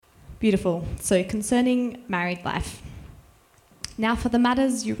Beautiful. So concerning married life. Now for the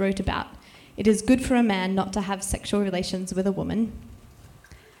matters you wrote about. It is good for a man not to have sexual relations with a woman.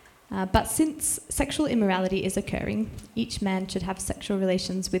 But since sexual immorality is occurring, each man should have sexual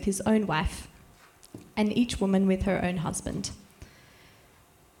relations with his own wife, and each woman with her own husband.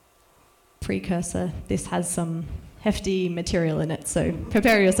 Precursor, this has some hefty material in it, so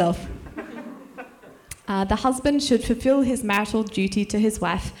prepare yourself. The husband should fulfill his marital duty to his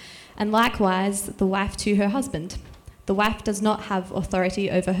wife, and likewise the wife to her husband. The wife does not have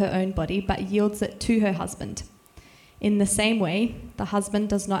authority over her own body, but yields it to her husband. In the same way, the husband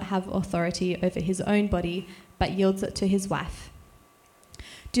does not have authority over his own body, but yields it to his wife.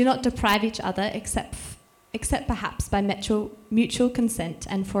 Do not deprive each other, except perhaps by mutual consent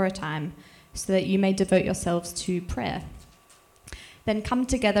and for a time, so that you may devote yourselves to prayer. Then come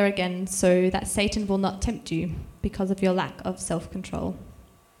together again so that Satan will not tempt you because of your lack of self-control.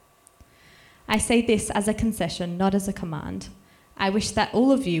 I say this as a concession, not as a command. I wish that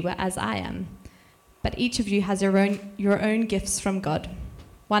all of you were as I am, but each of you has your own gifts from God.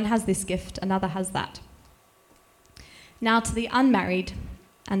 One has this gift, another has that. Now to the unmarried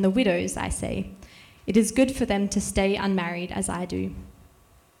and the widows, I say, it is good for them to stay unmarried as I do.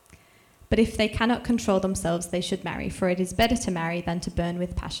 But if they cannot control themselves, they should marry, for it is better to marry than to burn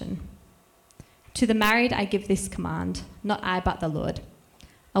with passion. To the married I give this command, not I but the Lord.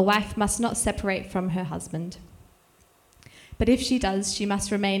 A wife must not separate from her husband. But if she does, she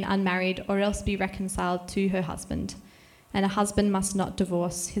must remain unmarried or else be reconciled to her husband, and a husband must not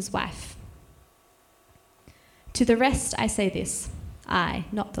divorce his wife. To the rest I say this, I,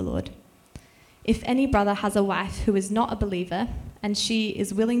 not the Lord. If any brother has a wife who is not a believer, and she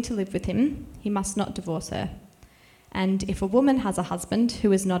is willing to live with him, he must not divorce her. And if a woman has a husband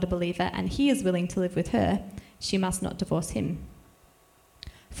who is not a believer, and he is willing to live with her, she must not divorce him.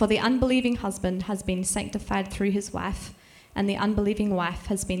 For the unbelieving husband has been sanctified through his wife, and the unbelieving wife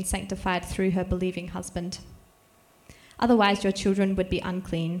has been sanctified through her believing husband. Otherwise your children would be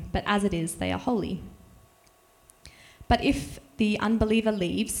unclean, but as it is, they are holy. But if the unbeliever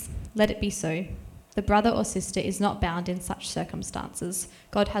leaves, let it be so. The brother or sister is not bound in such circumstances.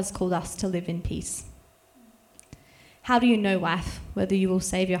 God has called us to live in peace. How do you know, wife, whether you will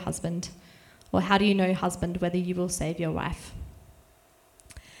save your husband? Or how do you know, husband, whether you will save your wife?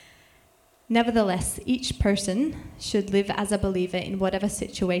 Nevertheless, each person should live as a believer in whatever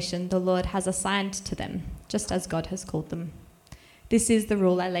situation the Lord has assigned to them, just as God has called them. This is the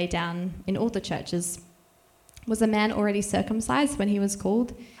rule I lay down in all the churches. Was a man already circumcised when he was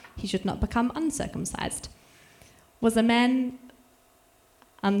called? He should not become uncircumcised. Was a man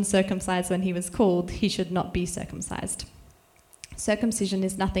uncircumcised when he was called? He should not be circumcised. Circumcision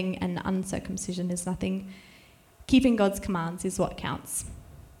is nothing and uncircumcision is nothing. Keeping God's commands is what counts.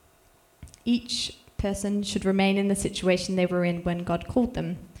 Each person should remain in the situation they were in when God called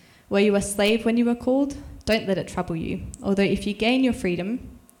them. Were you a slave when you were called? Don't let it trouble you. Although if you gain your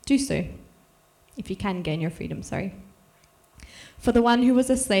freedom, do so. If you can gain your freedom, sorry. For the one who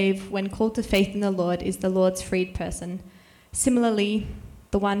was a slave when called to faith in the Lord is the Lord's freed person. Similarly,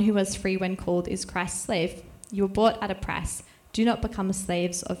 the one who was free when called is Christ's slave. You were bought at a price. Do not become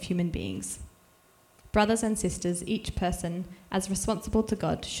slaves of human beings. Brothers and sisters, each person, as responsible to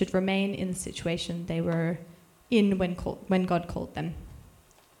God, should remain in the situation they were in when God called them.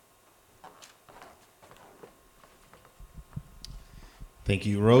 Thank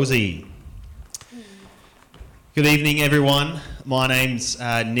you, Rosie. Good evening, everyone. My name's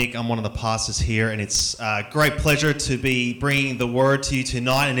Nick. I'm one of the pastors here, and it's a great pleasure to be bringing the word to you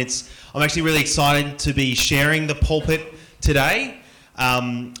tonight. And I'm actually really excited to be sharing the pulpit today.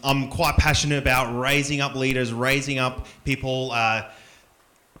 I'm quite passionate about raising up leaders, raising up people,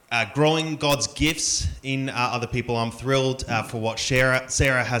 growing God's gifts in other people. I'm thrilled for what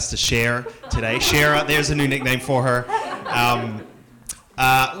Sarah has to share today. Shara, there's a new nickname for her.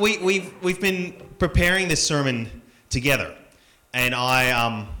 We've been preparing this sermon together, and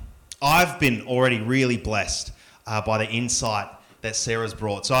I've been already really blessed by the insight that Sarah's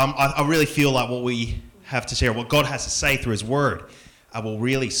brought. So I really feel like what we have to share, what God has to say through His Word, will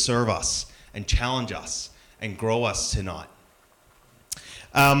really serve us and challenge us and grow us tonight.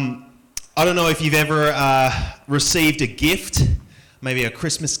 I don't know if you've ever received a gift, maybe a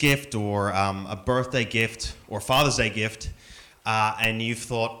Christmas gift or a birthday gift or Father's Day gift, and you've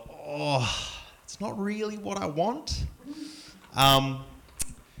thought, it's not really what I want. I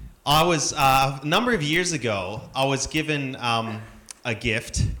was, a number of years ago, I was given a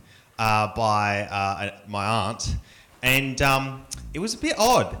gift by my aunt, and it was a bit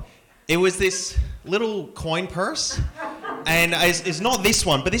odd. It was this little coin purse, And it's not this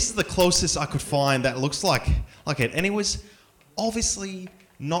one, but this is the closest I could find that looks like it. And it was obviously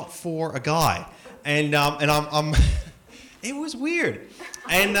not for a guy. And I'm it was weird.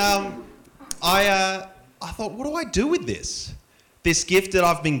 And I thought, what do I do with this gift that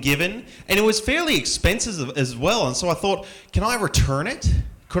I've been given? And it was fairly expensive as well. And so I thought, can I return it?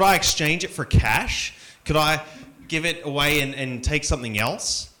 Could I exchange it for cash? Could I give it away and take something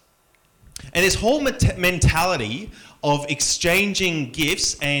else? And this whole mentality of exchanging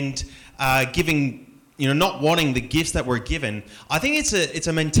gifts and giving, not wanting the gifts that we're given, I think it's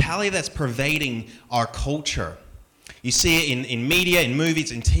a mentality that's pervading our culture. You see it in media, in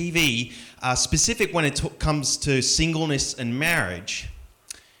movies, in TV, specific when it comes to singleness and marriage.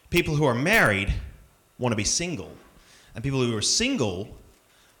 People who are married want to be single, and people who are single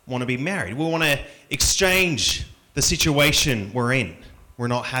want to be married. We want to exchange the situation we're in. We're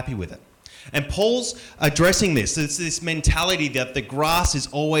not happy with it. And Paul's addressing this. It's this mentality that the grass is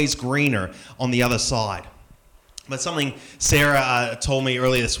always greener on the other side. But something Sarah told me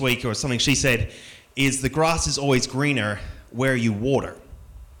earlier this week, or something she said, is the grass is always greener where you water.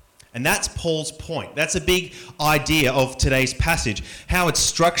 And that's Paul's point. That's a big idea of today's passage. How it's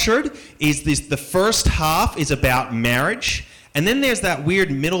structured is this: the first half is about marriage, and then there's that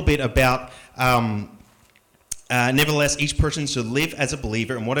weird middle bit about nevertheless, each person should live as a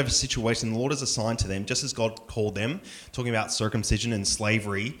believer in whatever situation the Lord has assigned to them, just as God called them, talking about circumcision and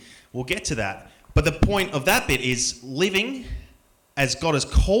slavery. We'll get to that. But the point of that bit is living as God has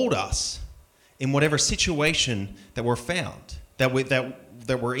called us in whatever situation that we're found, that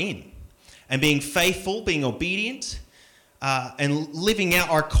we're in. And being faithful, being obedient, and living out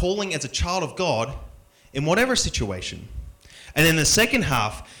our calling as a child of God in whatever situation. And then the second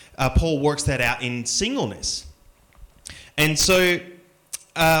half, Paul works that out in singleness. And so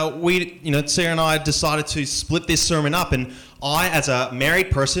Sarah and I decided to split this sermon up, and I, as a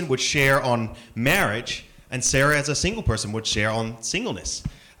married person, would share on marriage, and Sarah, as a single person, would share on singleness.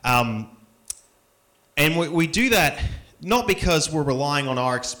 And we do that not because we're relying on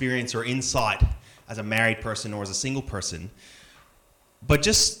our experience or insight as a married person or as a single person, but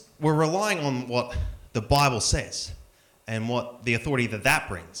just we're relying on what the Bible says and what the authority that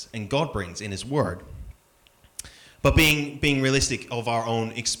brings and God brings in His Word. But being realistic of our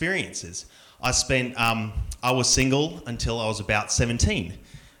own experiences. I was single until I was about 17,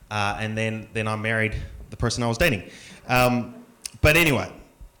 and then I married the person I was dating. But anyway,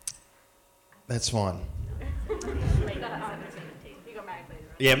 that's fine.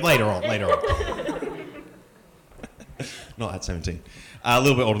 Yeah, later on. Not at 17. A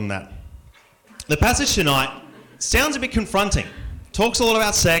little bit older than that. The passage tonight sounds a bit confronting. Talks a lot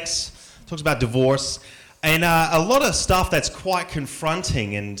about sex, talks about divorce, and a lot of stuff that's quite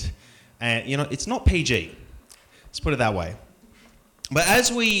confronting, and it's not PG. Let's put it that way. But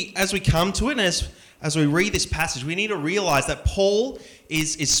as we come to it, and as we read this passage, we need to realize that Paul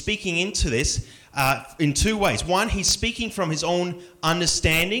is speaking into this in two ways. One, he's speaking from his own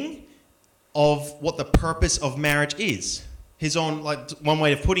understanding of what the purpose of marriage is. His own, one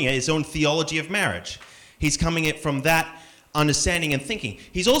way of putting it, his own theology of marriage. He's coming it from that understanding and thinking.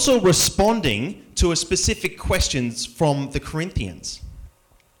 He's also responding to a specific questions from the Corinthians.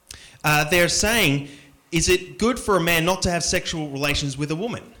 They're saying, is it good for a man not to have sexual relations with a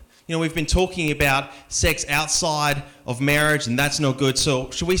woman? We've been talking about sex outside of marriage, and that's no good. So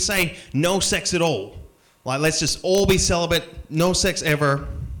should we say no sex at all? Let's just all be celibate, no sex ever.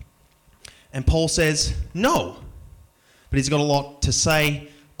 And Paul says no. But he's got a lot to say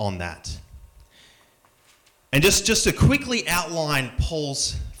on that. And just to quickly outline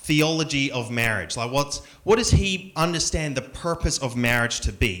Paul's theology of marriage, what does he understand the purpose of marriage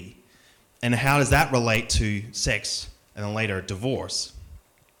to be? And how does that relate to sex and then later divorce?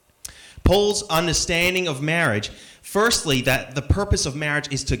 Paul's understanding of marriage, firstly, that the purpose of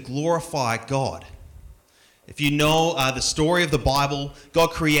marriage is to glorify God. If you know the story of the Bible,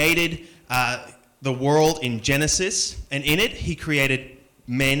 God created the world in Genesis, and in it he created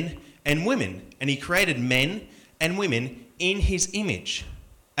men and women. And he created men and women in his image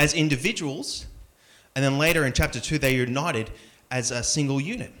as individuals, and then later in chapter 2 they're united as a single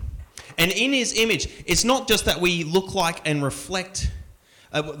unit. And in his image, it's not just that we look like and reflect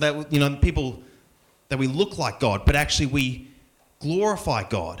people, that we look like God, but actually we glorify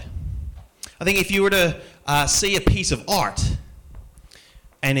God. I think if you were to see a piece of art,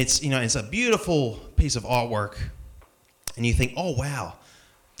 and it's a beautiful piece of artwork, and you think, oh wow,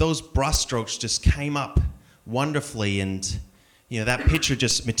 those brushstrokes just came up wonderfully, and that picture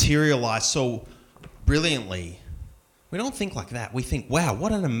just materialized so brilliantly. We don't think like that. We think, wow,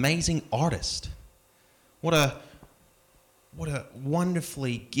 what an amazing artist. What what a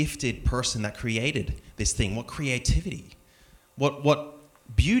wonderfully gifted person that created this thing. What creativity. What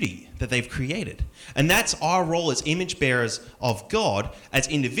beauty that they've created. And that's our role as image bearers of God, as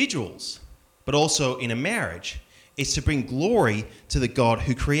individuals, but also in a marriage, is to bring glory to the God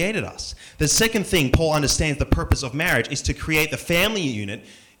who created us. The second thing Paul understands the purpose of marriage is to create the family unit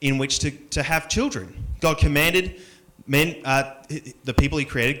in which to have children. God commanded men, the people he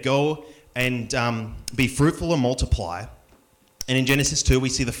created, go and be fruitful and multiply. And in Genesis 2, we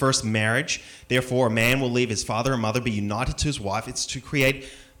see the first marriage. Therefore, a man will leave his father and mother, be united to his wife. It's to create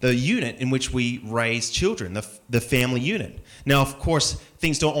the unit in which we raise children, the family unit. Now, of course,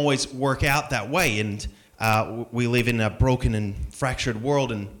 things don't always work out that way, and we live in a broken and fractured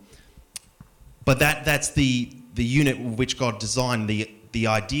world. But that's the unit which God designed, the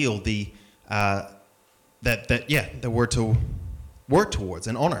ideal, that we're to work towards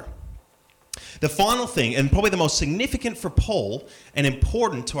and honor. The final thing, and probably the most significant for Paul and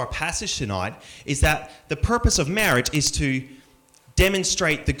important to our passage tonight, is that the purpose of marriage is to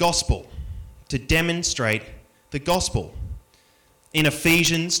demonstrate the gospel. To demonstrate the gospel. In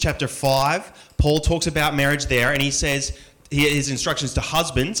Ephesians chapter 5, Paul talks about marriage there, and he says his instructions to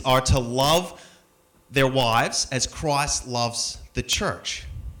husbands are to love their wives as Christ loves the church.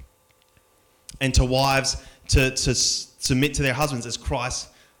 And to wives to submit to their husbands as Christ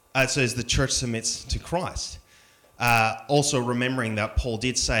so as the church submits to Christ. Also remembering that Paul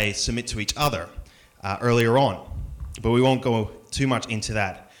did say submit to each other earlier on. But we won't go too much into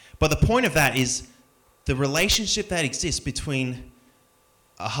that. But the point of that is the relationship that exists between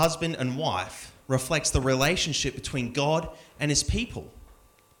a husband and wife reflects the relationship between God and his people.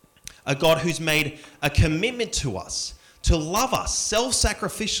 A God who's made a commitment to us, to love us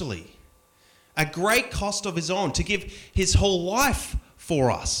self-sacrificially, at great cost of his own, to give his whole life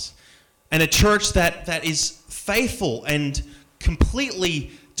for us, and a church that is faithful and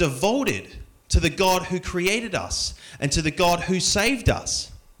completely devoted to the God who created us and to the God who saved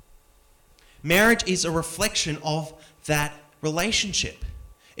us. Marriage is a reflection of that relationship.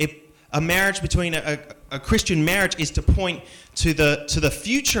 A marriage between a Christian marriage is to point to the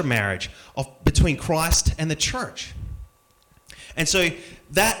future marriage between Christ and the church. And so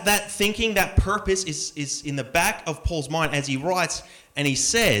that thinking, that purpose is in the back of Paul's mind as he writes, and he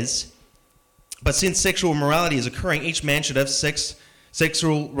says, but since sexual immorality is occurring, each man should have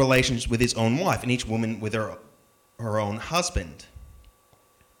sexual relations with his own wife, and each woman with her own husband.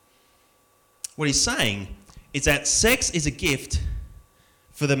 What he's saying is that sex is a gift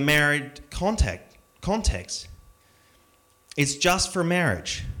for the married context. It's just for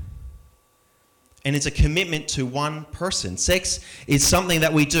marriage. And it's a commitment to one person. Sex is something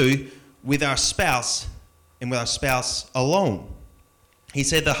that we do with our spouse and with our spouse alone. He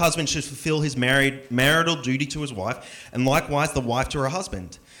said the husband should fulfill his marital duty to his wife, and likewise the wife to her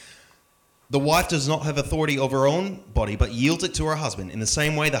husband. The wife does not have authority over her own body, but yields it to her husband. In the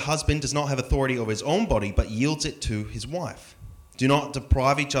same way, the husband does not have authority over his own body, but yields it to his wife. Do not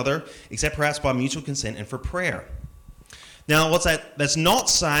deprive each other, except perhaps by mutual consent and for prayer. Now, what's that? That's not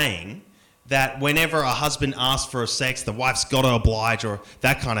saying that whenever a husband asks for sex, the wife's got to oblige or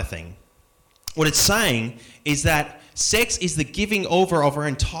that kind of thing. What it's saying is that sex is the giving over of our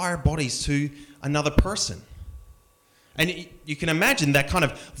entire bodies to another person. And you can imagine that kind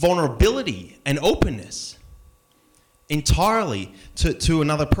of vulnerability and openness entirely to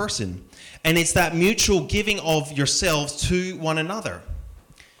another person. And it's that mutual giving of yourselves to one another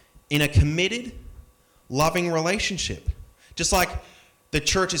in a committed, loving relationship. Just like the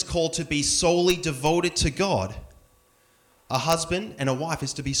church is called to be solely devoted to God, a husband and a wife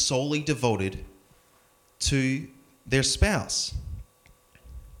is to be solely devoted to their spouse.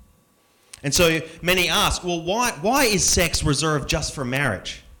 And so many ask, well, why is sex reserved just for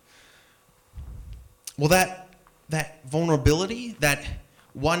marriage? Well, that vulnerability, that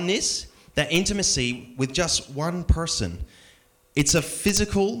oneness, that intimacy with just one person, it's a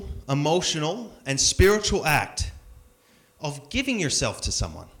physical, emotional, and spiritual act of giving yourself to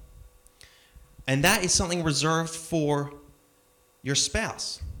someone. And that is something reserved for your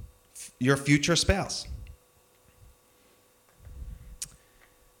spouse, your future spouse.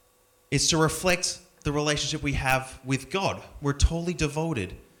 It's to reflect the relationship we have with God. We're totally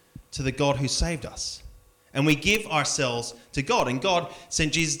devoted to the God who saved us. And we give ourselves to God. And God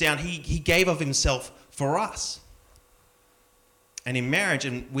sent Jesus down. He gave of himself for us. And in marriage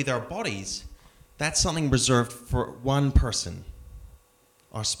and with our bodies, that's something reserved for one person,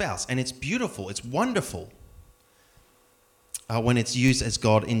 our spouse. And it's beautiful. It's wonderful when it's used as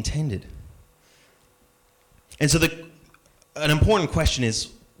God intended. And so an important question is,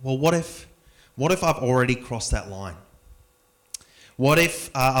 well, what if I've already crossed that line? What if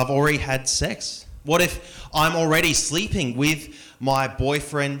I've already had sex? What if I'm already sleeping with my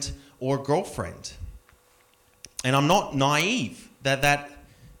boyfriend or girlfriend? And I'm not naive that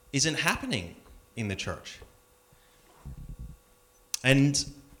isn't happening in the church. And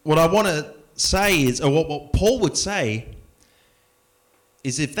what I want to say is, or what Paul would say,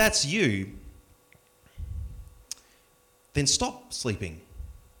 is if that's you, then stop sleeping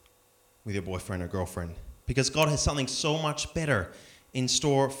with your boyfriend or girlfriend, because God has something so much better in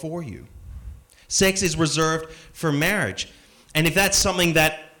store for you. Sex is reserved for marriage. And if that's something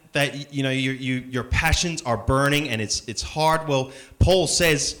that you know your passions are burning and it's hard, well, Paul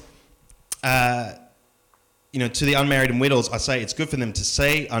says, to the unmarried and widows, I say it's good for them to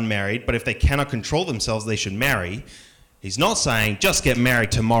stay unmarried, but if they cannot control themselves, they should marry. He's not saying just get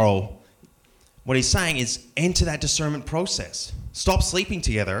married tomorrow. What he's saying is enter that discernment process. Stop sleeping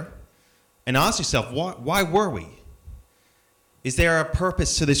together and ask yourself, why were we? Is there a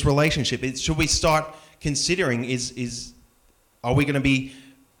purpose to this relationship? Should we start considering, are we going to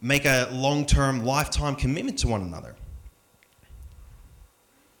make a long-term, lifetime commitment to one another?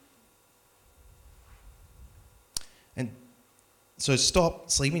 And so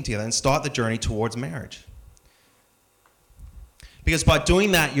stop sleeping together and start the journey towards marriage. Because by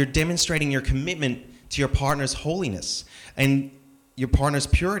doing that, you're demonstrating your commitment to your partner's holiness and your partner's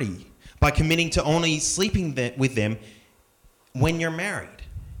purity by committing to only sleeping with them when you're married.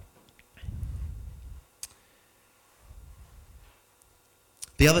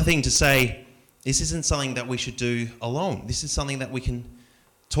 The other thing to say, this isn't something that we should do alone. This is something that we can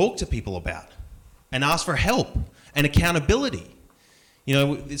talk to people about and ask for help and accountability.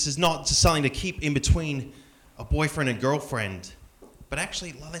 This is not just something to keep in between a boyfriend and girlfriend, but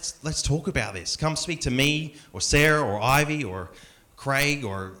actually let's talk about this. Come speak to me or Sarah or Ivy or Craig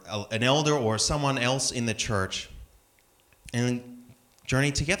or an elder or someone else in the church, and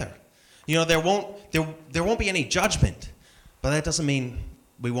journey together. There won't be any judgment, but that doesn't mean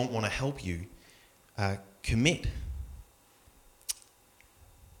we won't want to help you commit.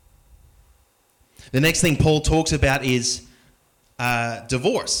 The next thing Paul talks about is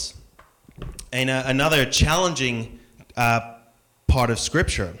divorce, and another challenging part of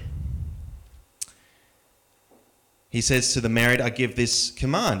Scripture. He says to the married, I give this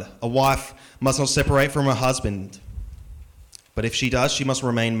command: a wife must not separate from her husband. But if she does, she must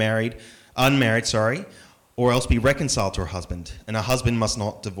remain unmarried, or else be reconciled to her husband. And a husband must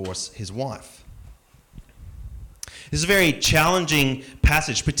not divorce his wife. This is a very challenging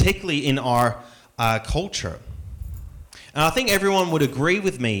passage, particularly in our culture. And I think everyone would agree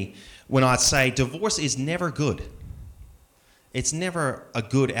with me when I say divorce is never good. It's never a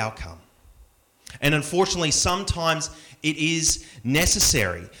good outcome. And unfortunately, sometimes it is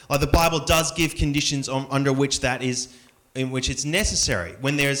necessary. Like the Bible does give conditions under which in which it's necessary.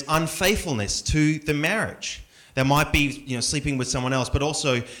 When there's unfaithfulness to the marriage, there might be sleeping with someone else, but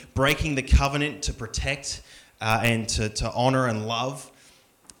also breaking the covenant to protect and to honor and love.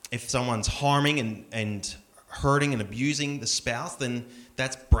 If someone's harming and hurting and abusing the spouse, then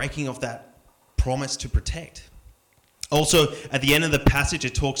that's breaking of that promise to protect. Also, at the end of the passage,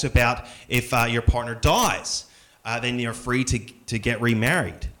 it talks about if your partner dies, then you're free to get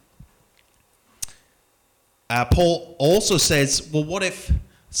remarried. Paul also says, well, what if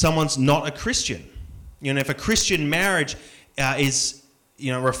someone's not a Christian? If a Christian marriage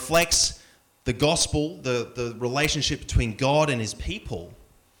reflects the gospel, the relationship between God and his people,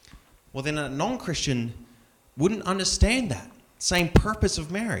 well, then a non-Christian wouldn't understand that same purpose of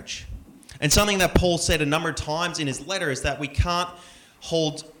marriage. And something that Paul said a number of times in his letter is that we can't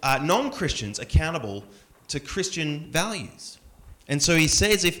hold non-Christians accountable to Christian values. And so he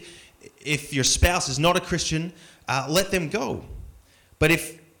says if your spouse is not a Christian, let them go. But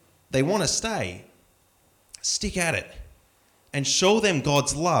if they want to stay, stick at it and show them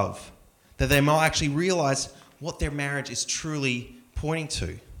God's love, that they might actually realize what their marriage is truly pointing to.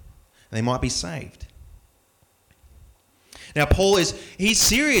 And they might be saved. Now, he's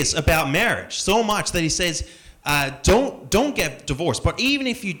serious about marriage so much that he says, don't get divorced. But even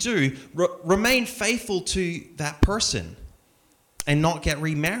if you do, remain faithful to that person and not get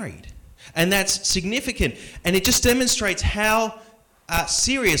remarried. And that's significant. And it just demonstrates how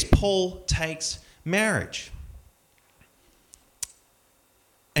serious Paul takes marriage.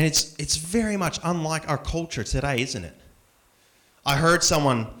 And it's very much unlike our culture today, isn't it? I heard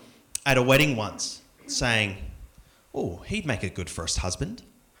someone at a wedding once saying, oh, he'd make a good first husband.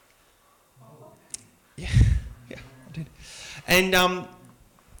 Yeah, I did. And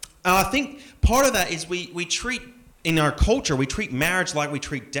I think part of that is we treat, in our culture, we treat marriage like we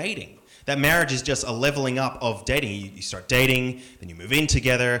treat dating. that marriage is just a leveling up of dating. You start dating, then you move in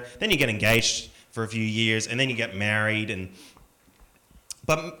together, then you get engaged for a few years, and then you get married.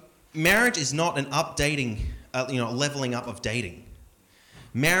 But marriage is not an updating, leveling up of dating.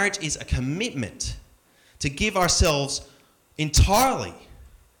 Marriage is a commitment to give ourselves entirely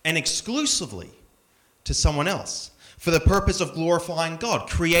and exclusively to someone else for the purpose of glorifying God,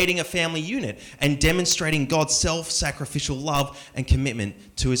 creating a family unit, and demonstrating God's self-sacrificial love and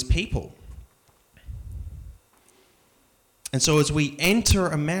commitment to his people. And so as we enter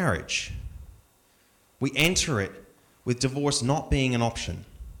a marriage, we enter it with divorce not being an option.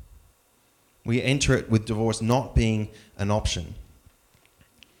 We enter it with divorce not being an option.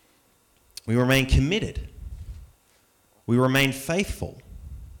 We remain committed. We remain faithful.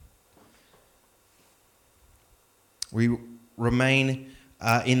 We remain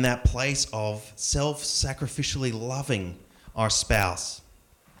in that place of self-sacrificially loving our spouse.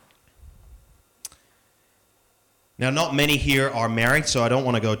 Now, not many here are married, so I don't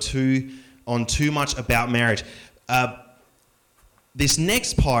want to go too much about marriage. This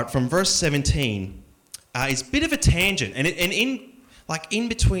next part from verse 17 is a bit of a tangent, and in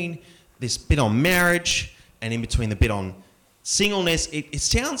between this bit on marriage and in between the bit on singleness, it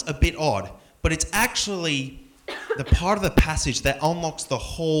sounds a bit odd, but it's actually the part of the passage that unlocks the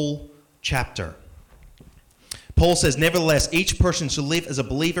whole chapter. Paul says, nevertheless, each person should live as a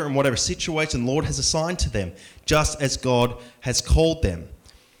believer in whatever situation the Lord has assigned to them, just as God has called them.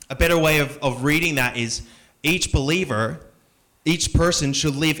 A better way of reading that is each believer, each person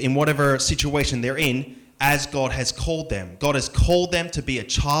should live in whatever situation they're in as God has called them. God has called them to be a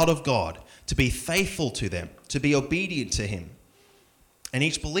child of God, to be faithful to them, to be obedient to him. And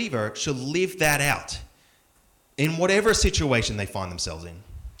each believer should live that out in whatever situation they find themselves in.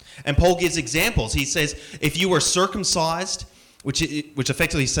 And Paul gives examples. He says, if you were circumcised, which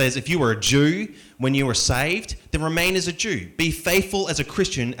effectively says if you were a Jew when you were saved, then remain as a Jew. Be faithful as a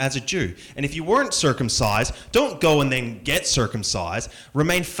Christian as a Jew. And if you weren't circumcised, don't go and then get circumcised.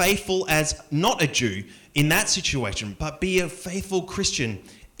 Remain faithful as not a Jew in that situation, but be a faithful Christian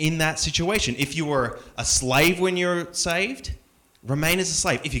in that situation. If you were a slave when you're saved, remain as a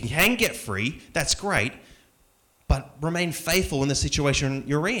slave. If you can get free, that's great, but remain faithful in the situation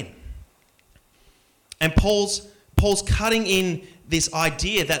you're in. And Paul's cutting in this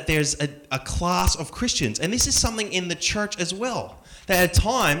idea that there's a class of Christians, and this is something in the church as well, that at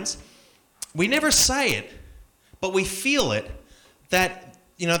times we never say it, but we feel it, that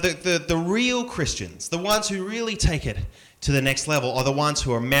the real Christians, the ones who really take it to the next level, are the ones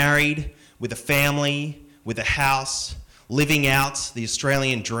who are married, with a family, with a house, living out the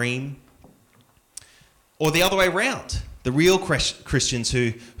Australian dream. Or the other way around. The real Christians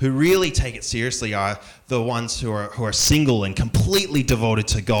who really take it seriously are the ones who are single and completely devoted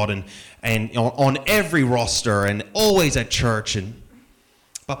to God and on every roster and always at church.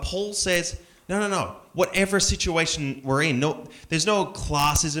 But Paul says, no. Whatever situation we're in, there's no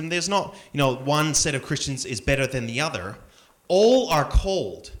classism. There's not, one set of Christians is better than the other. All are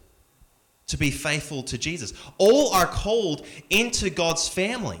called to be faithful to Jesus. All are called into God's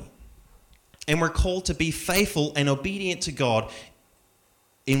family. And we're called to be faithful and obedient to God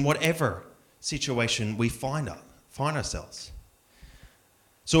in whatever situation we find ourselves.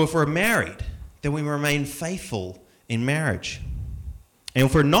 So if we're married, then we remain faithful in marriage. And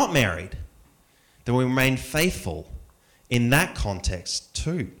if we're not married, then we remain faithful in that context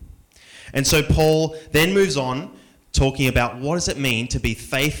too. And so Paul then moves on talking about what does it mean to be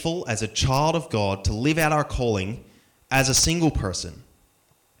faithful as a child of God, to live out our calling as a single person.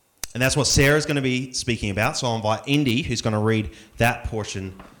 And that's what Sarah's going to be speaking about. So I'll invite Indy, who's going to read that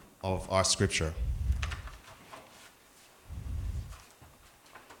portion of our scripture.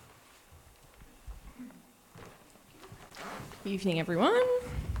 Evening, everyone.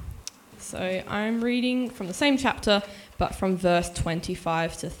 So I'm reading from the same chapter, but from verse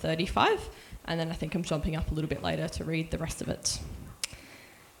 25 to 35. And then I think I'm jumping up a little bit later to read the rest of it.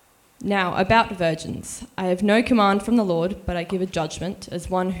 Now, about virgins, I have no command from the Lord, but I give a judgment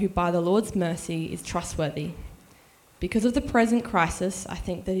as one who by the Lord's mercy is trustworthy. Because of the present crisis, I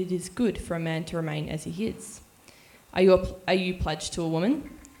think that it is good for a man to remain as he is. Are you pledged to a woman?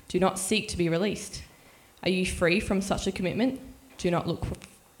 Do not seek to be released. Are you free from such a commitment? Do not look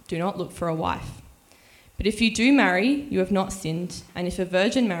for a wife. But if you do marry, you have not sinned, and if a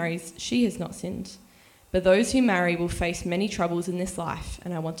virgin marries, she has not sinned. But those who marry will face many troubles in this life,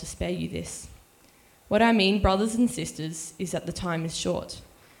 and I want to spare you this. What I mean, brothers and sisters, is that the time is short.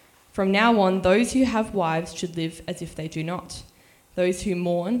 From now on, those who have wives should live as if they do not, those who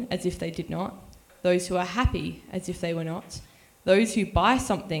mourn as if they did not, those who are happy as if they were not, those who buy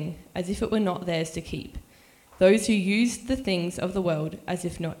something as if it were not theirs to keep, those who use the things of the world as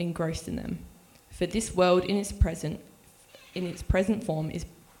if not engrossed in them. For this world in its present form is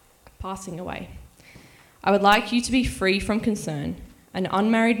passing away. I would like you to be free from concern. An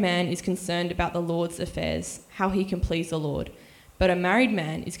unmarried man is concerned about the Lord's affairs, how he can please the Lord. But a married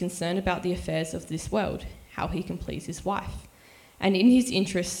man is concerned about the affairs of this world, how he can please his wife. And his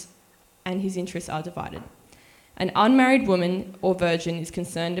interests are divided. An unmarried woman or virgin is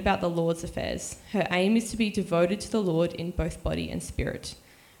concerned about the Lord's affairs. Her aim is to be devoted to the Lord in both body and spirit.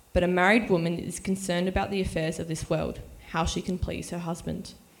 But a married woman is concerned about the affairs of this world, how she can please her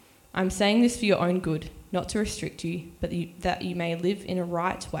husband. I'm saying this for your own good, not to restrict you, but that you may live in a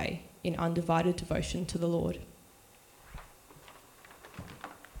right way, in undivided devotion to the Lord.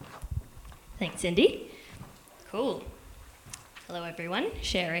 Thanks, Cindy. Cool. Hello, everyone.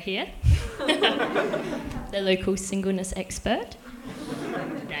 Shara here, the local singleness expert.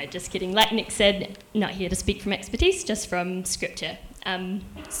 No, just kidding. Like Nick said, not here to speak from expertise, just from scripture.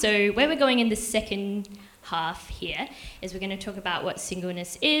 So where we're going in the second half here is we're going to talk about what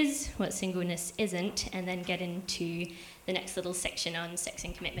singleness is, what singleness isn't, and then get into the next little section on sex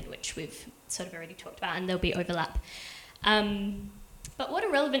and commitment, which we've sort of already talked about, and there'll be overlap. But what a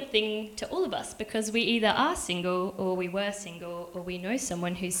relevant thing to all of us, because we either are single, or we were single, or we know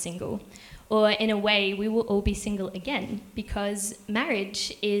someone who's single, or in a way we will all be single again, because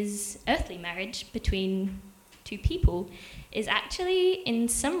marriage is, earthly marriage between two people, is actually in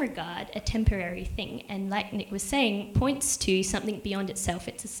some regard a temporary thing, and like Nick was saying, points to something beyond itself.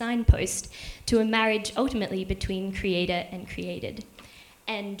 It's a signpost to a marriage ultimately between creator and created.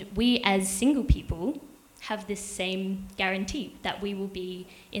 And we as single people have this same guarantee that we will be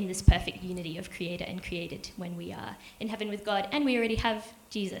in this perfect unity of creator and created when we are in heaven with God, and we already have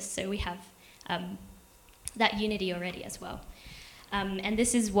Jesus, so we have that unity already as well. And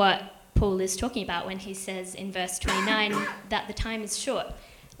this is what Paul is talking about when he says in verse 29 that the time is short.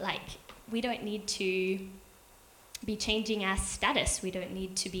 Like, we don't need to be changing our status. We don't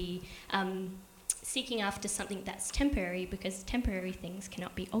need to be seeking after something that's temporary, because temporary things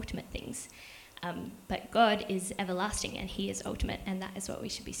cannot be ultimate things. But God is everlasting and he is ultimate, and that is what we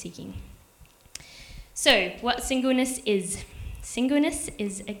should be seeking. So, what singleness is? Singleness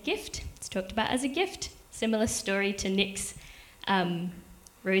is a gift. It's talked about as a gift. Similar story to Nick's.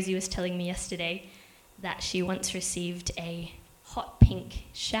 Rosie was telling me yesterday that she once received a hot pink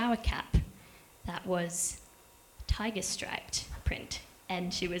shower cap that was tiger striped print.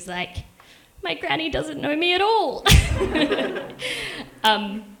 And she was like, my granny doesn't know me at all.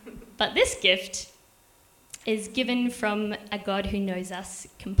 But this gift is given from a God who knows us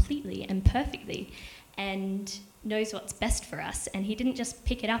completely and perfectly and knows what's best for us. And he didn't just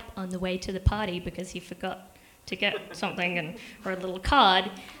pick it up on the way to the party because he forgot to get something or a little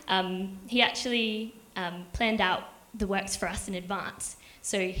card. He actually planned out the works for us in advance.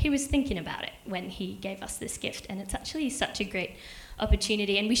 So he was thinking about it when he gave us this gift, and it's actually such a great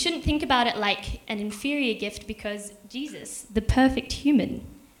opportunity. And we shouldn't think about it like an inferior gift, because Jesus, the perfect human,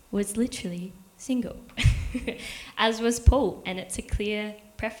 was literally single, as was Paul, and it's a clear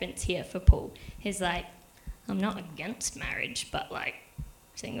preference here for Paul. He's like, I'm not against marriage, but like,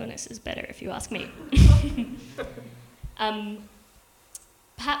 singleness is better if you ask me.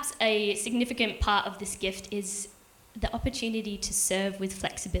 Perhaps a significant part of this gift is the opportunity to serve with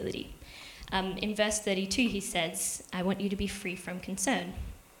flexibility. In verse 32, he says, I want you to be free from concern.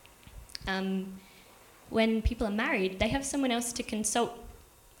 When people are married, they have someone else to consult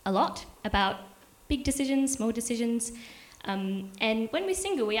a lot about big decisions, small decisions. And when we're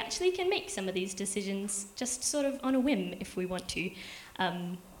single, we actually can make some of these decisions just sort of on a whim if we want to.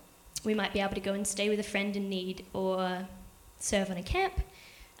 We might be able to go and stay with a friend in need, or serve on a camp,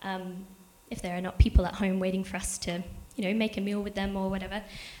 if there are not people at home waiting for us to, make a meal with them or whatever.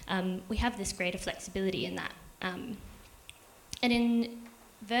 We have this greater flexibility in that. And in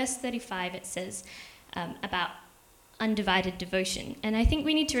verse 35, it says about undivided devotion. And I think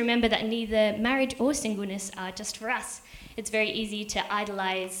we need to remember that neither marriage or singleness are just for us. It's very easy to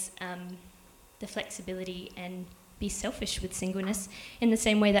idolize the flexibility and be selfish with singleness in the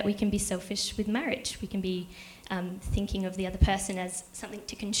same way that we can be selfish with marriage. We can be thinking of the other person as something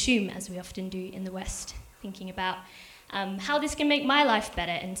to consume, as we often do in the West, thinking about how this can make my life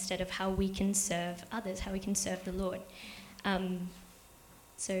better instead of how we can serve others, how we can serve the Lord.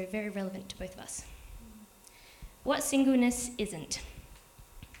 So very relevant to both of us. What singleness isn't.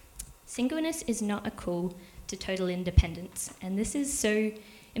 Singleness is not a call to total independence, and this is so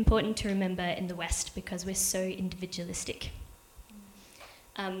important to remember in the West because we're so individualistic.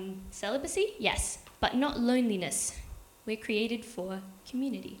 Celibacy, yes, but not loneliness. We're created for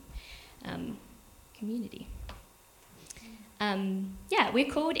community. Community.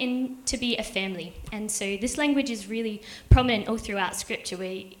 We're called in to be a family. And so this language is really prominent all throughout Scripture.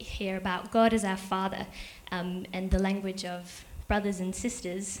 We hear about God as our Father, and the language of brothers and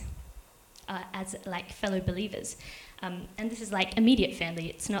sisters as like fellow believers. And this is like immediate family.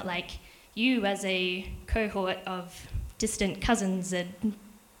 It's not like you as a cohort of distant cousins and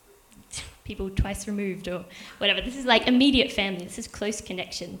people twice removed or whatever. This is like immediate family. This is close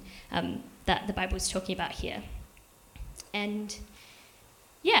connection that the Bible is talking about here. And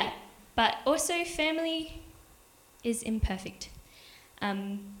but also family is imperfect.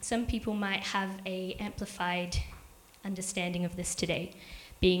 Some people might have a amplified understanding of this today,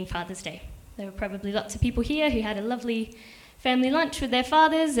 being Father's Day. There were probably lots of people here who had a lovely family lunch with their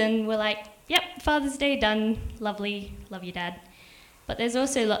fathers and were like, yep, Father's Day done, lovely, love your dad. But there's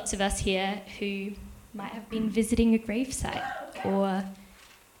also lots of us here who might have been visiting a gravesite or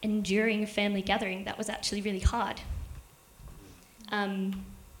enduring a family gathering that was actually really hard. And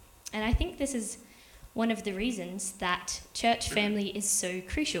I think this is one of the reasons that church family is so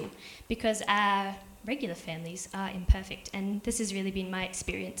crucial, because our regular families are imperfect, and this has really been my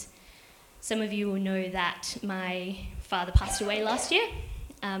experience. Some of you will know that my father passed away last year,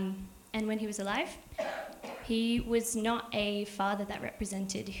 and when he was alive, he was not a father that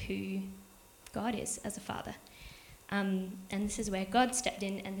represented who God is as a father. And this is where God stepped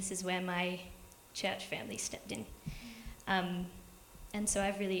in, and this is where my church family stepped in. And so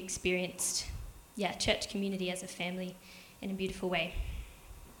I've really experienced, church community as a family in a beautiful way.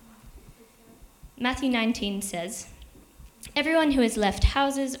 Matthew 19 says, "Everyone who has left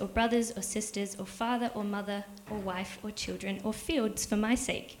houses or brothers or sisters or father or mother or wife or children or fields for my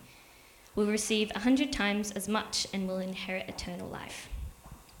sake will receive 100 times as much and will inherit eternal life."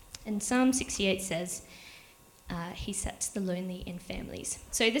 And Psalm 68 says, he sets the lonely in families.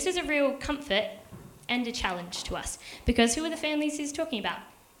 So this is a real comfort and a challenge to us, because who are the families he's talking about?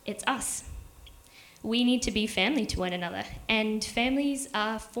 It's us. We need to be family to one another, and families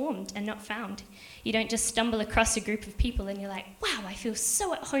are formed and not found. You don't just stumble across a group of people and you're like, wow, I feel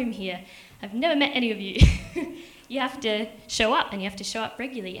so at home here. I've never met any of you. You have to show up, and you have to show up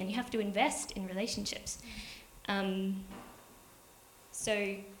regularly, and you have to invest in relationships.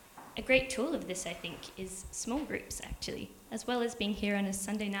 So a great tool of this, I think, is small groups, actually, as well as being here on a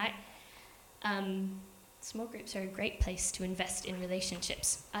Sunday night. Small groups are a great place to invest in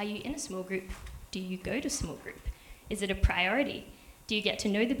relationships. Are you in a small group? Do you go to small group? Is it a priority? Do you get to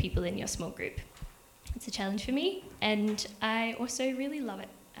know the people in your small group? It's a challenge for me, and I also really love it.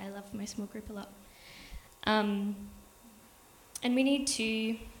 I love my small group a lot. And we need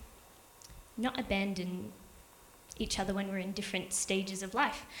to not abandon each other when we're in different stages of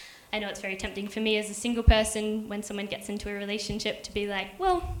life. I know it's very tempting for me as a single person when someone gets into a relationship to be like,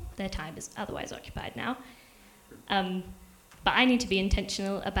 well, their time is otherwise occupied now. But I need to be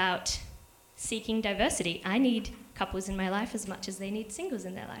intentional about seeking diversity. I need couples in my life as much as they need singles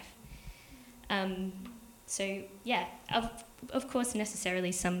in their life. Of course,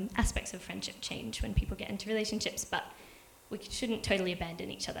 necessarily some aspects of friendship change when people get into relationships, but we shouldn't totally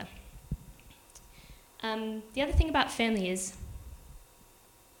abandon each other. The other thing about family is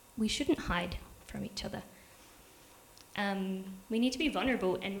we shouldn't hide from each other. We need to be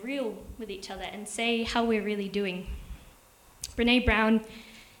vulnerable and real with each other and say how we're really doing. Brené Brown,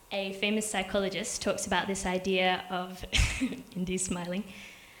 a famous psychologist, talks about this idea of, Indy's smiling,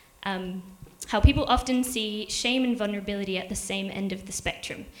 how people often see shame and vulnerability at the same end of the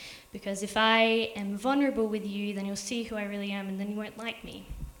spectrum. Because if I am vulnerable with you, then you'll see who I really am, and then you won't like me.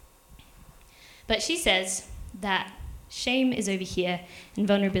 But she says that shame is over here and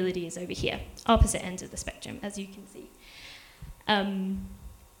vulnerability is over here, opposite ends of the spectrum, as you can see.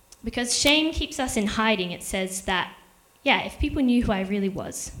 Because shame keeps us in hiding. It says that, if people knew who I really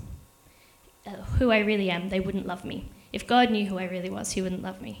was, who I really am, they wouldn't love me. If God knew who I really was, he wouldn't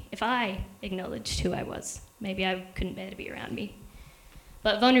love me. If I acknowledged who I was, maybe I couldn't bear to be around me.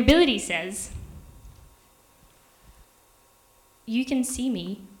 But vulnerability says, you can see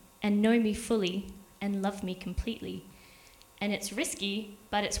me and know me fully and love me completely. And it's risky,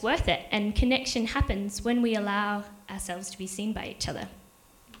 but it's worth it. And connection happens when we allow ourselves to be seen by each other.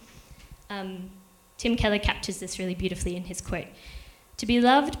 Tim Keller captures this really beautifully in his quote. "To be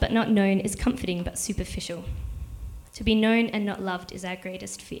loved but not known is comforting but superficial. To be known and not loved is our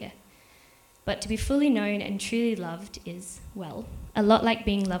greatest fear. But to be fully known and truly loved is, well, a lot like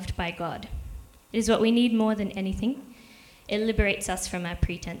being loved by God. It is what we need more than anything. It liberates us from our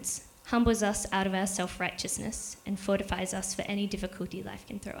pretense, humbles us out of our self-righteousness, and fortifies us for any difficulty life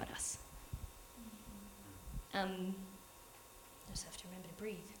can throw at us."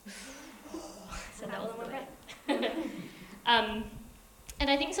 breathe. Said that all in one breath. And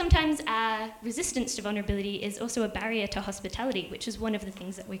I think sometimes our resistance to vulnerability is also a barrier to hospitality, which is one of the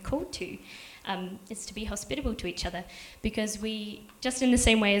things that we're called to, is to be hospitable to each other. Because we, just in the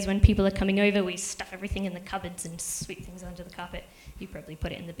same way as when people are coming over, we stuff everything in the cupboards and sweep things under the carpet. You probably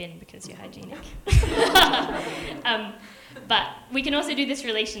put it in the bin because you're hygienic. But we can also do this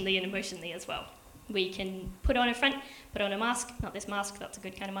relationally and emotionally as well. We can put on a front, put on a mask, not this mask, that's a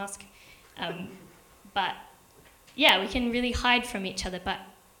good kind of mask. But yeah, we can really hide from each other, but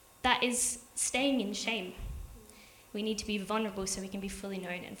that is staying in shame. We need to be vulnerable so we can be fully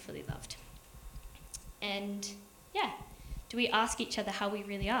known and fully loved. And yeah, do we ask each other how we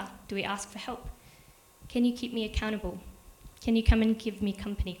really are? Do we ask for help? Can you keep me accountable? Can you come and give me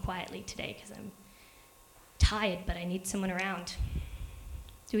company quietly today because I'm tired but I need someone around?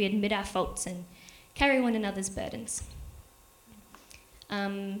 Do we admit our faults and carry one another's burdens?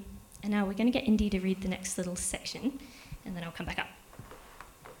 And now we're going to get Indy to read the next little section, and then I'll come back up.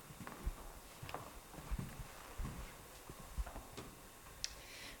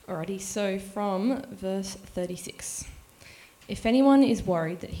 Alrighty, so from verse 36. If anyone is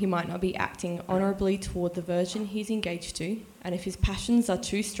worried that he might not be acting honourably toward the virgin he's engaged to, and if his passions are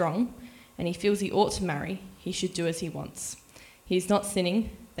too strong, and he feels he ought to marry, he should do as he wants. He is not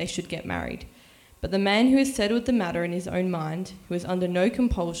sinning, they should get married. But the man who has settled the matter in his own mind, who is under no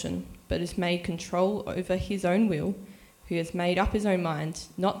compulsion, but has made control over his own will, who has made up his own mind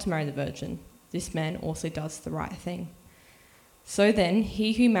not to marry the virgin, this man also does the right thing. So then,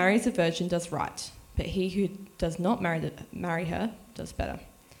 he who marries a virgin does right, but he who does not marry her does better.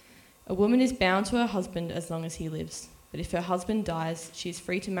 A woman is bound to her husband as long as he lives, but if her husband dies, she is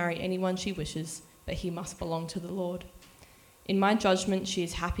free to marry anyone she wishes, but he must belong to the Lord. In my judgment, she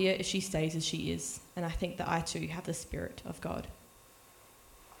is happier if she stays as she is, and I think that I too have the Spirit of God.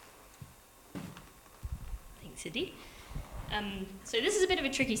 Thanks, Cindy. So this is a bit of a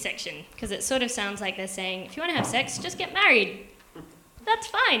tricky section, because it sort of sounds like they're saying, if you want to have sex, just get married. That's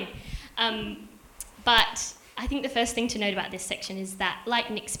fine. But I think the first thing to note about this section is that,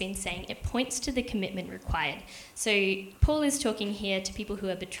 like Nick's been saying, it points to the commitment required. So Paul is talking here to people who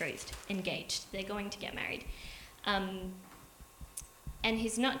are betrothed, engaged. They're going to get married. And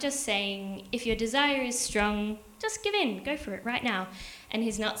he's not just saying, if your desire is strong, just give in, go for it right now. And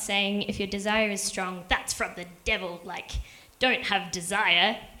he's not saying, if your desire is strong, that's from the devil, like, don't have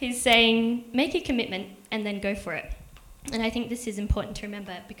desire. He's saying, make a commitment and then go for it. And I think this is important to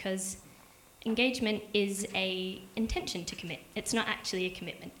remember because engagement is an intention to commit. It's not actually a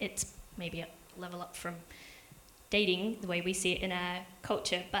commitment. It's maybe a level up from dating, the way we see it in our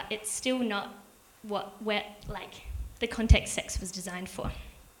culture, but it's still not the context sex was designed for.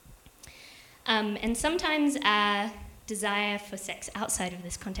 And sometimes our desire for sex outside of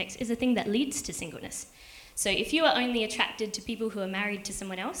this context is a thing that leads to singleness. So if you are only attracted to people who are married to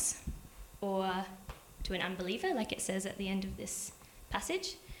someone else, or to an unbeliever, like it says at the end of this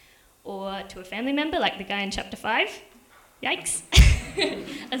passage, or to a family member, like the guy in chapter 5, yikes,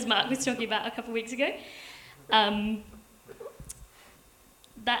 as Mark was talking about a couple weeks ago,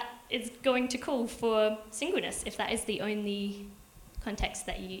 that is going to call for singleness if that is the only context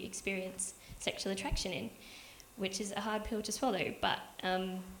that you experience sexual attraction in, which is a hard pill to swallow. But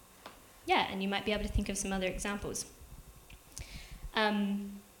and you might be able to think of some other examples.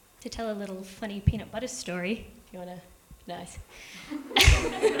 To tell a little funny peanut butter story, if you want to, nice.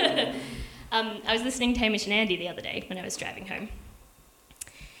 I was listening to Hamish and Andy the other day when I was driving home,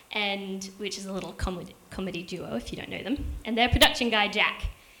 and which is a little comedy duo if you don't know them. And their production guy, Jack,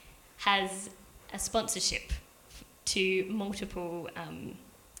 has a sponsorship to multiple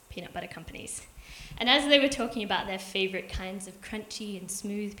peanut butter companies. And as they were talking about their favourite kinds of crunchy and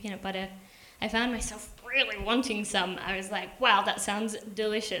smooth peanut butter, I found myself really wanting some. I was like, wow, that sounds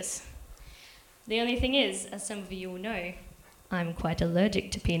delicious. The only thing is, as some of you will know, I'm quite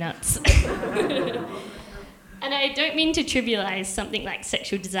allergic to peanuts. And I don't mean to trivialise something like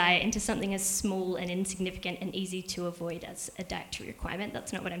sexual desire into something as small and insignificant and easy to avoid as a dietary requirement.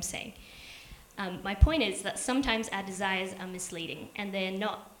 That's not what I'm saying. My point is that sometimes our desires are misleading and they're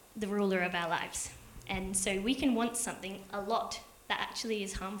not the ruler of our lives. And so we can want something a lot that actually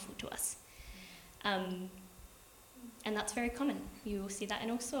is harmful to us. And that's very common. You will see that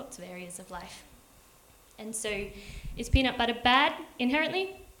in all sorts of areas of life. And so, is peanut butter bad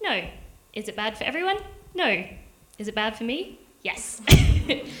inherently? No. Is it bad for everyone? No. Is it bad for me? Yes.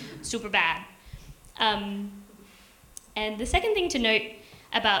 Super bad. And the second thing to note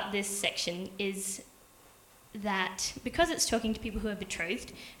about this section is that because it's talking to people who are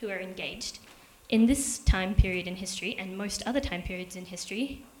betrothed, who are engaged, in this time period in history, and most other time periods in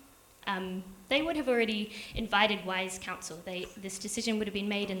history, they would have already invited wise counsel. This decision would have been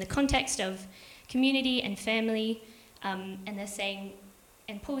made in the context of community and family, and they're saying,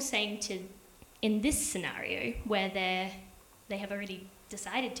 and Paul's saying in this scenario where they have already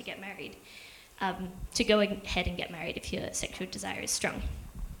decided to get married, to go ahead and get married if your sexual desire is strong.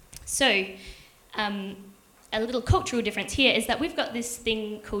 So, a little cultural difference here is that we've got this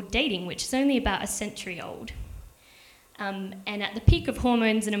thing called dating, which is only about a century old. And at the peak of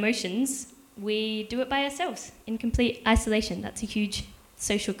hormones and emotions, we do it by ourselves in complete isolation. That's a huge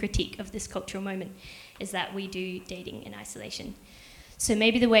social critique of this cultural moment, is that we do dating in isolation. So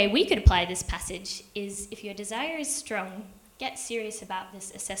maybe the way we could apply this passage is, if your desire is strong, get serious about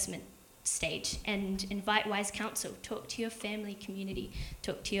this assessment stage and invite wise counsel. Talk to your family community.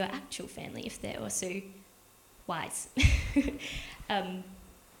 Talk to your actual family if they're also wise.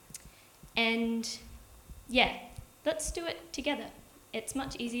 And yeah, let's do it together. It's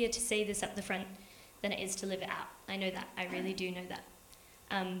much easier to say this up the front than it is to live it out. I know that. I really do know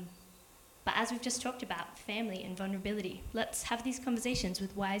that. But as we've just talked about, family and vulnerability, let's have these conversations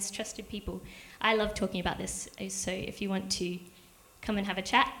with wise, trusted people. I love talking about this, so if you want to come and have a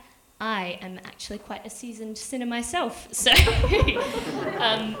chat, I am actually quite a seasoned sinner myself, so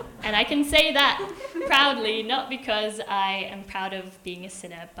and I can say that proudly, not because I am proud of being a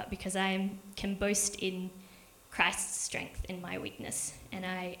sinner, but because I can boast in Christ's strength in my weakness, and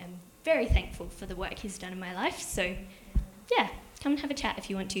I am very thankful for the work he's done in my life. So yeah, come and have a chat if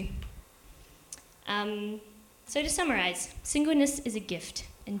you want to. So to summarize, singleness is a gift,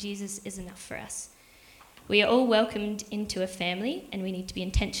 and Jesus is enough for us. We are all welcomed into a family, and we need to be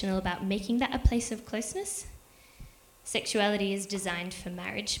intentional about making that a place of closeness. Sexuality is designed for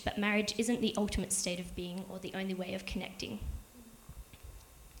marriage, but marriage isn't the ultimate state of being or the only way of connecting.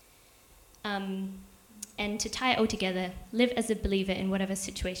 And to tie it all together, live as a believer in whatever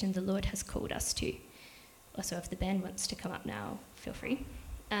situation the Lord has called us to. Also, if the band wants to come up now, feel free.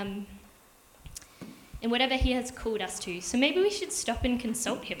 In whatever he has called us to. So maybe we should stop and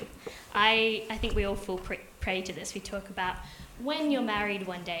consult him. I think we all fall prey to this. We talk about when you're married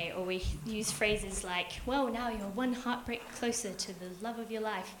one day, or we use phrases like, well, now you're one heartbreak closer to the love of your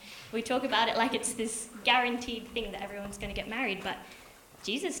life. We talk about it like it's this guaranteed thing that everyone's going to get married, but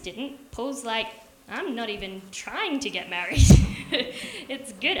Jesus didn't. Paul's like, I'm not even trying to get married.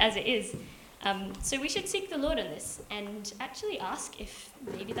 It's good as it is. So we should seek the Lord on this and actually ask if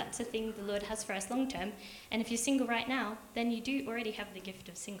maybe that's a thing the Lord has for us long term. And if you're single right now, then you do already have the gift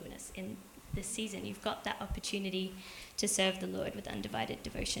of singleness in this season. You've got that opportunity to serve the Lord with undivided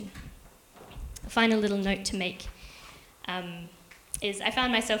devotion. A final little note to make is I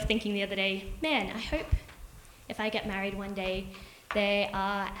found myself thinking the other day, man, I hope if I get married one day, they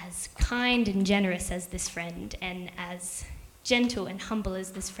are as kind and generous as this friend, and as gentle and humble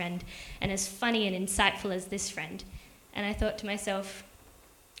as this friend, and as funny and insightful as this friend. And I thought to myself,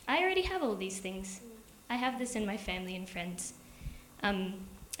 I already have all these things. I have this in my family and friends. And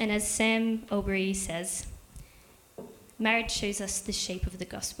as Sam Albury says, marriage shows us the shape of the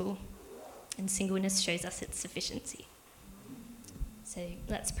gospel, and singleness shows us its sufficiency. So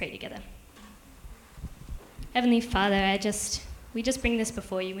let's pray together. Heavenly Father, we just bring this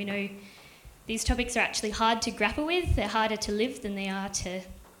before you. We know these topics are actually hard to grapple with. They're harder to live than they are to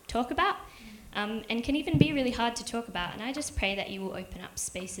talk about, and can even be really hard to talk about. And I just pray that you will open up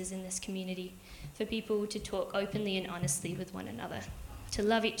spaces in this community for people to talk openly and honestly with one another, to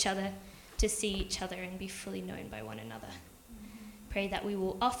love each other, to see each other and be fully known by one another. Pray that we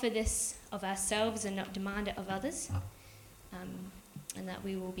will offer this of ourselves and not demand it of others, and that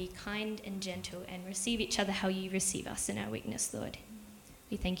we will be kind and gentle and receive each other how you receive us in our weakness, Lord.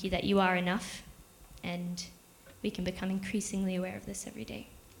 We thank you that you are enough, and we can become increasingly aware of this every day.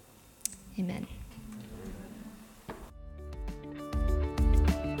 Amen.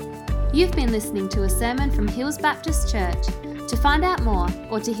 You've been listening to a sermon from Hills Baptist Church. To find out more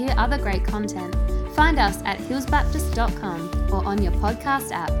or to hear other great content, find us at hillsbaptist.com or on your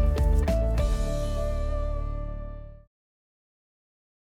podcast app.